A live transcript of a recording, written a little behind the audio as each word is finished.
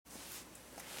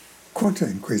quanta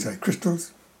in quasicrystals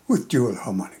with dual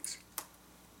harmonics.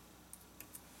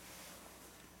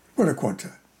 What are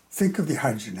quanta? Think of the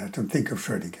hydrogen atom, think of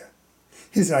Schrödinger.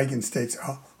 His eigenstates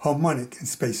are harmonic in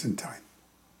space and time.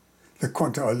 The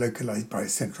quanta are localized by a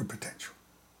central potential.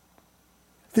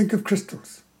 Think of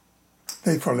crystals.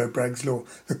 They follow Bragg's law.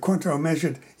 The quanta are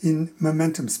measured in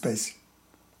momentum space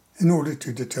in order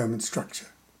to determine structure.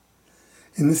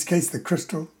 In this case, the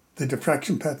crystal, the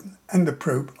diffraction pattern, and the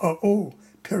probe are all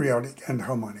periodic and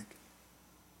harmonic.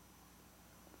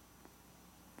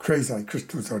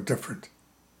 Quasicrystals are different.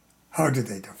 How do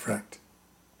they diffract?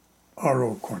 Are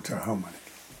all quanta harmonic?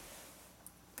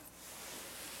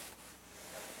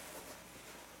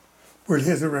 Well,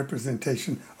 here's a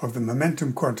representation of the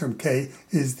momentum quantum. K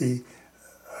is the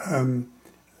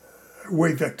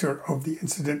wave vector of the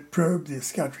incident probe. The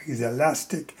scattering is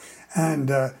elastic, and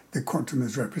the quantum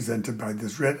is represented by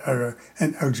this red arrow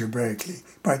and algebraically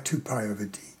by 2 pi over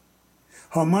d.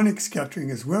 Harmonic scattering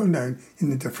is well known in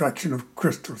the diffraction of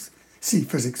crystals. See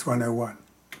Physics 101.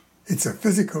 It's a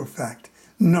physical fact,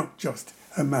 not just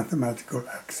a mathematical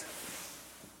axiom.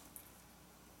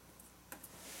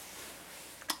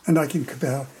 And I can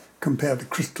compare the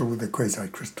crystal with the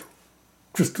quasicrystal.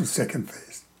 Crystal's second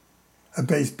phase.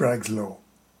 Obeys Bragg's law.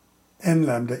 N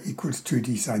lambda equals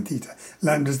 2d sine theta.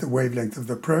 Lambda is the wavelength of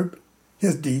the probe.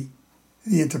 Here's d,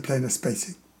 the interplanar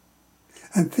spacing.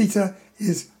 And theta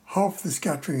is half the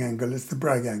scattering angle as the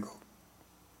Bragg angle.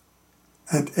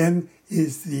 And n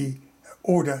is the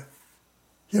order.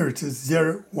 Here it is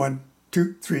 0, 1,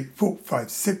 2, 3, 4,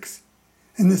 5, 6.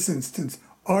 In this instance,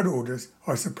 odd orders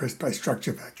are suppressed by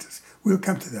structure factors. We'll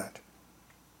come to that.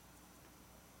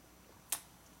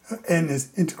 N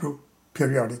is integral,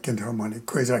 periodic, and harmonic.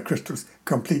 Quasicrystals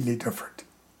completely different.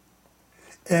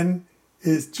 N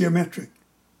is geometric.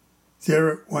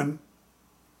 0, 1,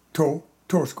 tau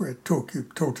squared, tau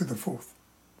cubed, tau to the fourth.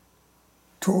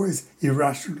 Tau is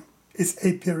irrational. It's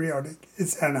aperiodic.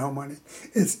 It's anharmonic.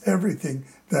 It's everything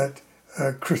that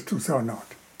crystals are not.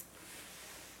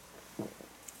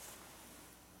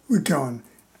 We go on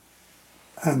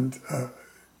and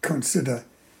consider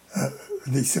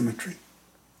the symmetry.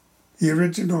 The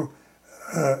original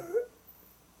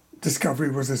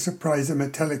discovery was a surprise, a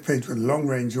metallic phase with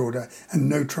long-range order and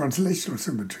no translational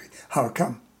symmetry. How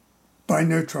come? By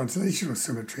no translational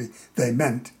symmetry, they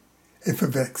meant f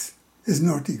of x is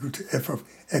not equal to f of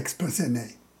x plus Na,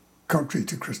 contrary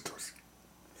to crystals.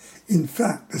 In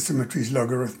fact, the symmetry is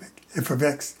logarithmic. F of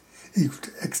x equal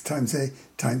to x times a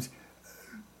times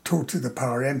tau to the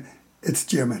power m. It's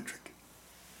geometric.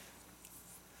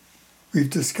 We've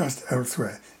discussed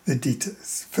elsewhere the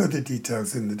details, further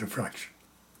details in the diffraction.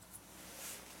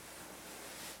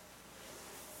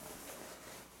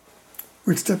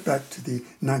 We'll step back to the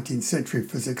 19th century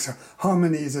physics.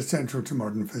 Harmonies are central to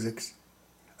modern physics,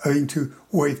 owing to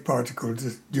wave-particle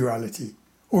duality,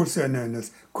 also known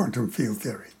as quantum field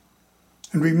theory.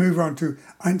 And we move on to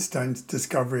Einstein's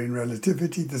discovery in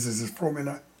relativity. This is his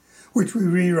formula, which we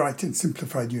rewrite in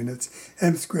simplified units.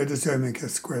 M squared is omega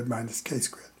squared minus k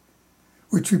squared,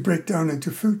 which we break down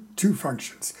into 2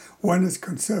 functions. One is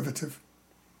conservative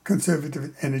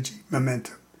in energy,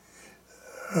 momentum,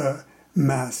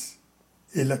 mass,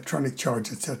 electronic charge,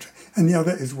 etc. And the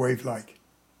other is wave-like.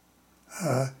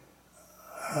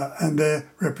 And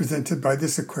they're represented by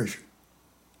this equation,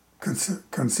 a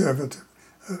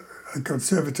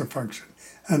conservative function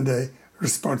and a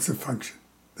responsive function.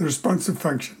 The responsive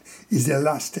function is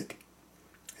elastic.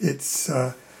 It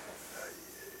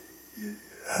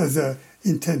has an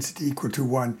intensity equal to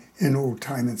 1 in all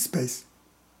time and space.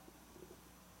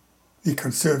 The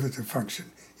conservative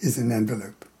function is an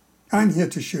envelope. I'm here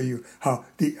to show you how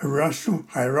the irrational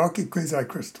hierarchic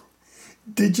quasicrystal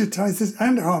digitizes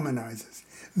and harmonizes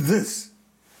this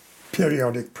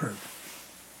periodic probe.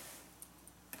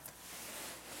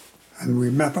 And we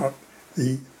map out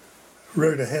the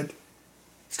road ahead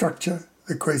structure,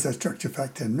 the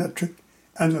quasi-structure-factor and metric,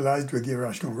 analyzed with the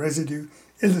irrational residue,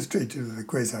 illustrated with the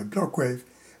quasi-Bloch-wave,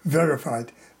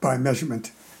 verified by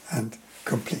measurement and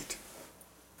complete.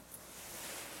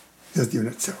 Here's the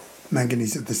unit cell,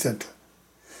 manganese at the center.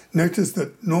 Notice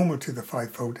that normal to the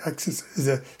 5-fold axis is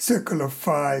a circle of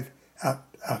 5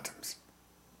 atoms,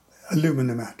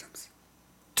 aluminum atoms.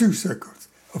 2 circles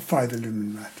of 5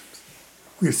 aluminum atoms.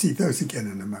 We'll see those again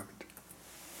in a moment.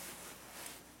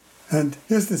 And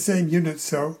here's the same unit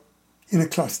cell in a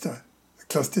cluster. The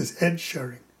cluster is edge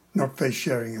sharing, not face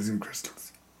sharing as in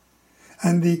crystals.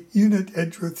 And the unit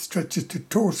edge width stretches to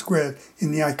tau squared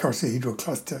in the icosahedral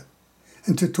cluster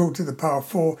and to tau to the power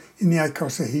 4 in the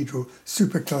icosahedral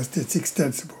supercluster. It's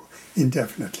extensible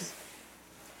indefinitely.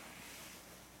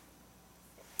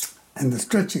 and the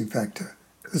stretching factor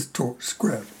is torque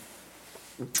squared.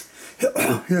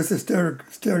 Here's a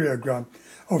stereogram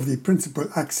of the principal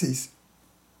axes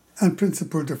and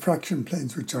principal diffraction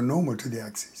planes, which are normal to the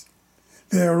axes.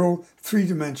 They are all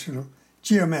three-dimensional,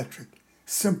 geometric,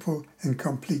 simple and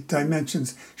complete.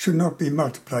 Dimensions should not be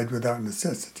multiplied without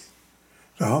necessity.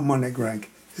 The harmonic rank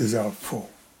is R4.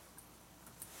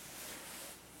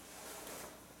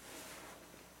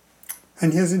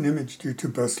 And here's an image due to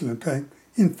Bursell and Payne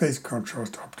in phase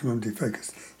contrast optimum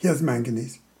defocus. Here's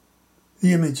manganese.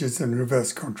 The image is in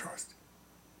reverse contrast.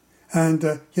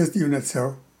 And here's the unit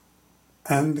cell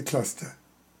and the cluster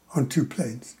on two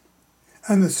planes.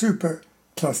 And the super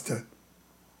cluster,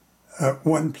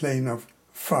 one plane of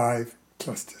 5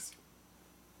 clusters.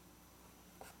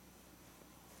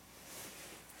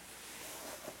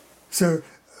 So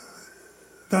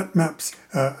that maps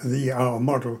our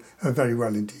model very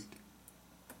well indeed.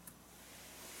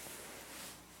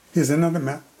 Here's another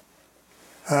map.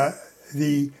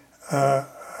 The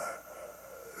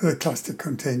cluster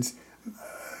contains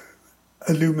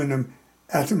aluminum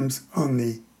atoms on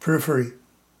the periphery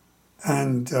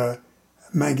and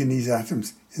manganese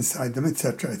atoms inside them,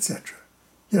 etc., etc.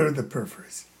 Here are the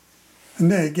peripheries.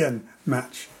 And they again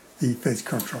match the phase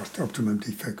contrast optimum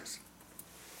defocus,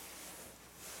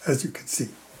 as you can see.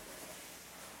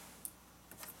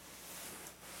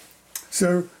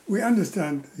 So we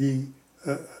understand the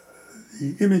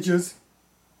images.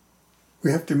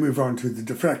 We have to move on to the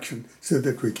diffraction so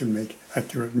that we can make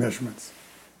accurate measurements.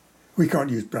 We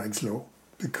can't use Bragg's law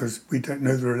because we don't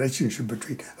know the relationship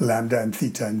between lambda and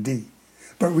theta and d.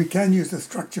 But we can use the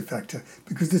structure factor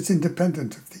because it's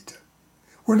independent of theta.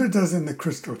 What it does in the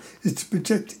crystal is to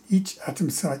project each atom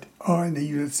site R in a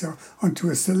unit cell onto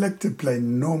a selected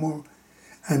plane, normal,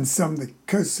 and sum the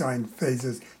cosine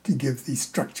phases to give the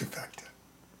structure factor.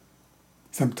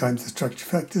 Sometimes the structure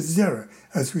factor is 0,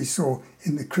 as we saw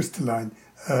in the crystalline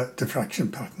diffraction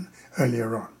pattern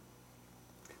earlier on.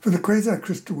 For the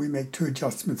quasicrystal, we make two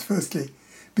adjustments. Firstly,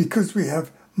 because we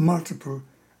have multiple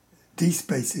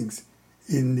d-spacings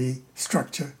in the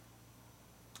structure,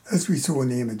 as we saw in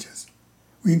the images,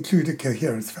 we include a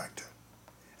coherence factor.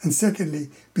 And secondly,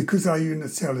 because our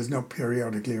unit cell is not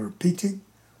periodically repeating,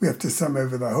 we have to sum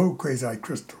over the whole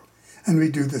quasicrystal, and we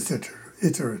do this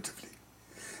iteratively.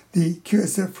 The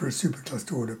QSF for a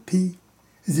supercluster order P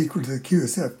is equal to the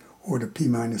QSF order P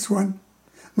minus 1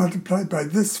 multiplied by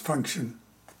this function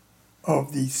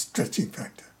of the stretching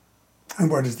factor. And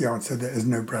what is the answer? There is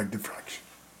no Bragg diffraction.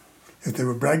 If there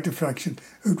were Bragg diffraction,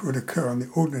 it would occur on the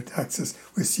ordinate axis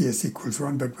where CS equals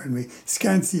 1, but when we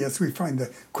scan CS, we find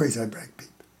the quasi-Bragg beam.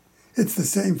 It's the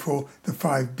same for the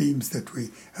 5 beams that we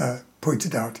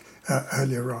pointed out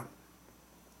earlier on.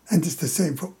 And it's the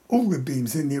same for all the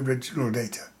beams in the original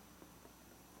data.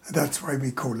 That's why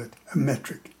we call it a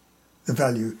metric. The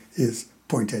value is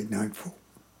 0.894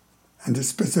 and is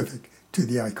specific to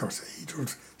the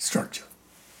icosahedral structure.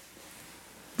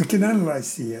 We can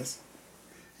analyze CS.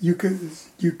 You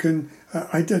can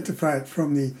identify it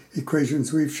from the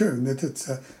equations we've shown, that it's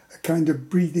a kind of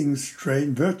breathing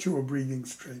strain, virtual breathing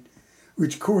strain,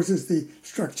 which causes the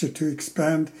structure to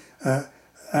expand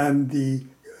and the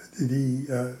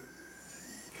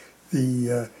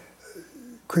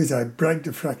quasi-Bragg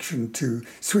diffraction to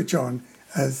switch on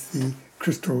as the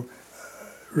crystal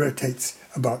rotates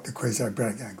about the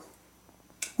quasi-Bragg angle.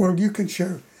 Well, you can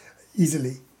show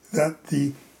easily that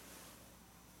the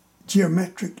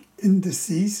geometric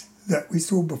indices that we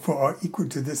saw before are equal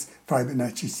to this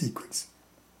Fibonacci sequence.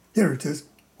 Here it is: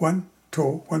 1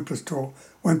 tau, 1 plus tau,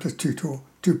 1 plus 2 tau,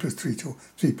 2 plus 3 tau,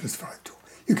 3 plus 5 tau.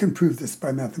 You can prove this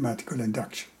by mathematical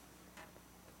induction.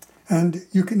 And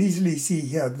you can easily see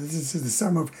here that this is the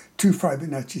sum of two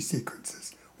Fibonacci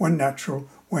sequences, one natural,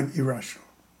 one irrational.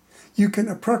 You can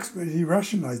approximately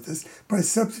rationalize this by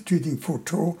substituting for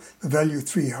tau the value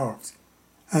 3/2,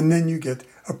 and then you get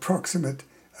approximate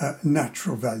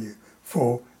natural value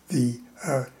for the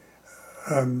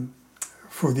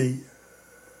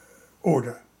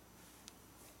order.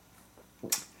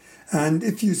 And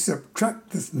if you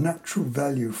subtract this natural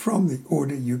value from the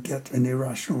order, you get an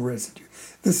irrational residue.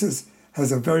 This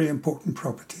has a very important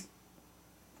property.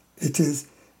 It is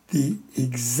the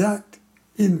exact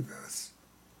inverse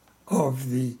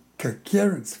of the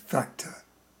coherence factor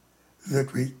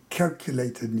that we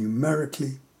calculated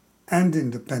numerically and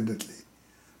independently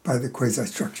by the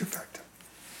quasi-structure-factor.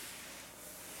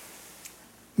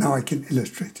 Now I can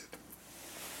illustrate it.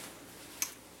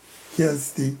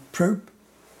 Here's the probe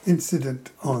incident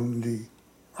on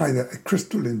either a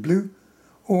crystal in blue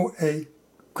or a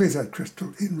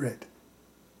quasicrystal in red.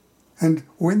 And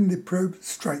when the probe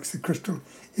strikes the crystal,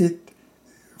 it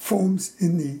forms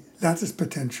in the lattice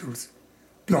potentials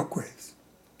Bloch waves.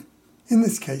 In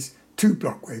this case, 2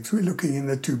 Bloch waves. We're looking in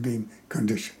the 2-beam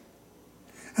condition.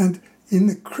 And in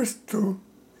the crystal,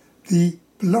 the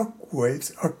Bloch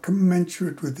waves are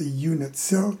commensurate with the unit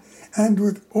cell and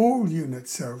with all unit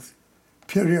cells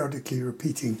periodically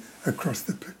repeating across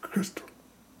the crystal.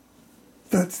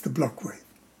 That's the Bloch wave.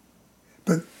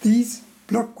 But these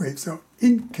Bloch waves are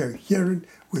incoherent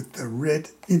with the red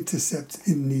intercepts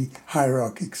in the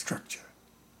hierarchic structure.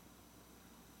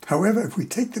 However, if we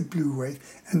take the blue wave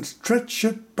and stretch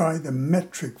it by the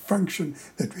metric function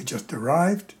that we just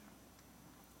derived,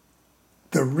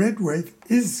 the red wave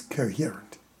is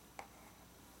coherent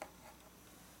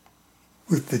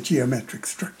with the geometric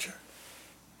structure.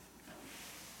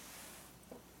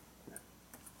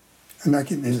 And I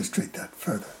can illustrate that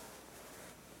further.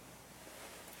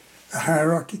 The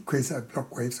hierarchic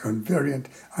quasi-Bloch waves are invariant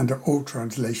under all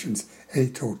translations a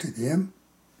tau to the m.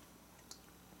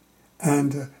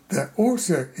 And they're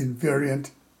also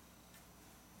invariant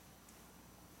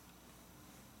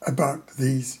about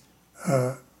these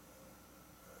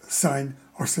sign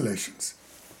oscillations.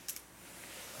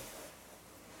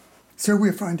 So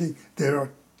we're finding there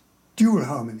are dual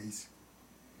harmonies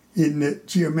in the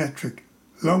geometric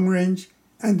long range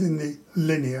and in the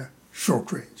linear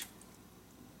short range.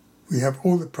 We have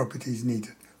all the properties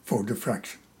needed for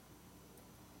diffraction.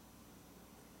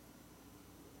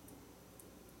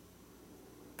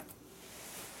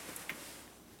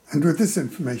 And with this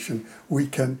information, we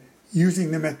can,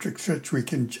 using the metric stretch, we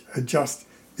can adjust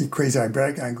the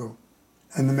quasi-Bragg angle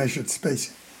and the measured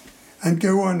spacing, and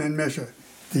go on and measure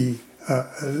the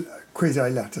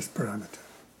quasi-lattice parameter.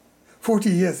 40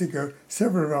 years ago,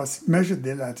 several of us measured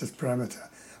the lattice parameter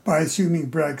by assuming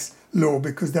Bragg's law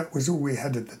because that was all we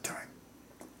had at the time.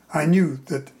 I knew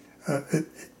that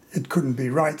it couldn't be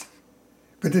right,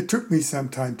 but it took me some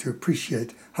time to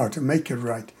appreciate how to make it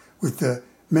right with the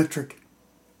metric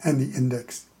and the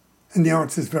index. And the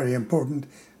answer is very important,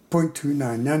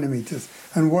 0.29 nanometers.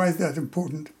 And why is that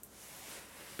important?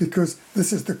 Because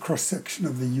this is the cross-section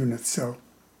of the unit cell.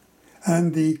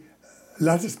 And the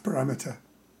lattice parameter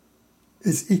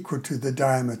is equal to the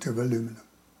diameter of aluminum,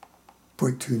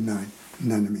 0.29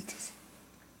 nanometers.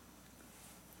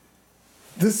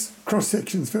 This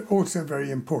cross-section is also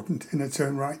very important in its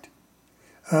own right.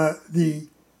 The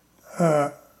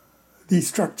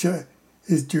structure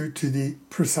is due to the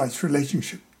precise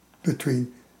relationship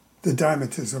between the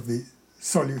diameters of the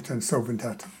solute and solvent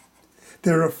atom.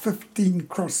 There are 15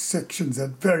 cross-sections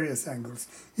at various angles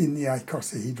in the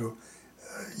icosahedral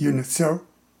unit cell,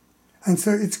 and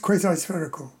so it's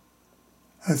quasi-spherical,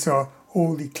 as are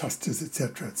all the clusters,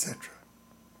 etc., etc.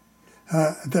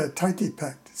 They're tightly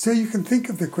packed. So you can think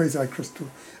of the quasicrystal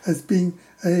as being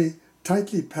a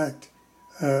tightly packed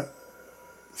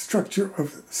structure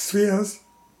of spheres,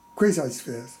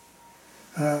 quasi-spheres,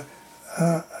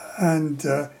 and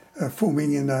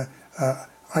forming in a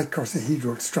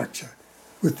icosahedral structure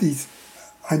with these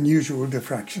unusual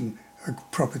diffraction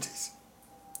properties.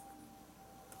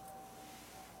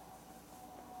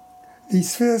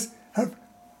 These spheres have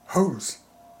holes.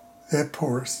 They're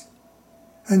porous.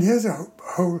 And here's a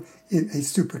hole in a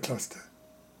supercluster.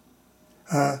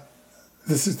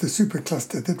 This is the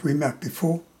supercluster that we mapped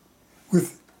before,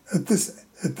 with at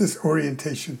this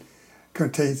orientation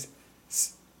contains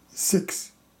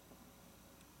 6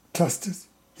 clusters.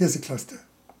 Here's a cluster,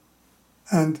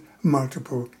 and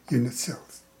multiple unit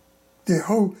cells. The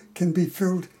hole can be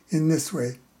filled in this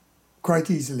way quite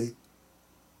easily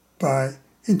by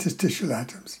interstitial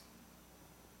atoms,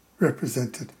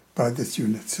 represented by this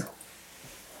unit cell.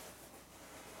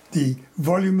 The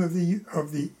volume of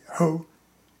the hole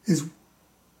is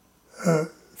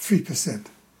 3%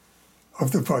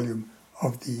 of the volume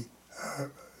of the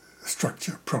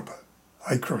structure proper,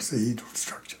 icosahedral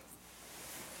structure.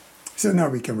 So now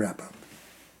we can wrap up.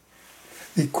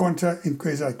 The quanta in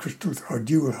quasicrystals are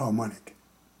dual harmonic.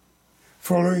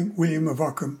 Following William of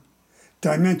Ockham,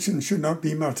 dimensions should not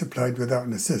be multiplied without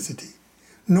necessity,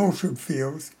 nor should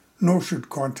fields, nor should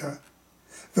quanta.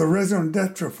 The raison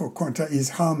d'etre for quanta is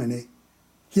harmony,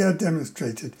 here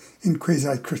demonstrated in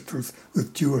quasicrystals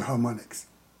with dual harmonics.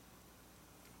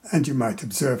 And you might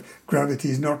observe gravity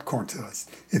is not quantized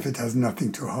if it has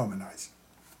nothing to harmonize.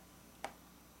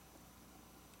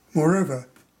 Moreover,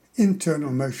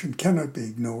 internal motion cannot be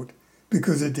ignored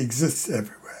because it exists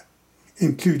everywhere,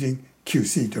 including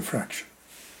QC diffraction.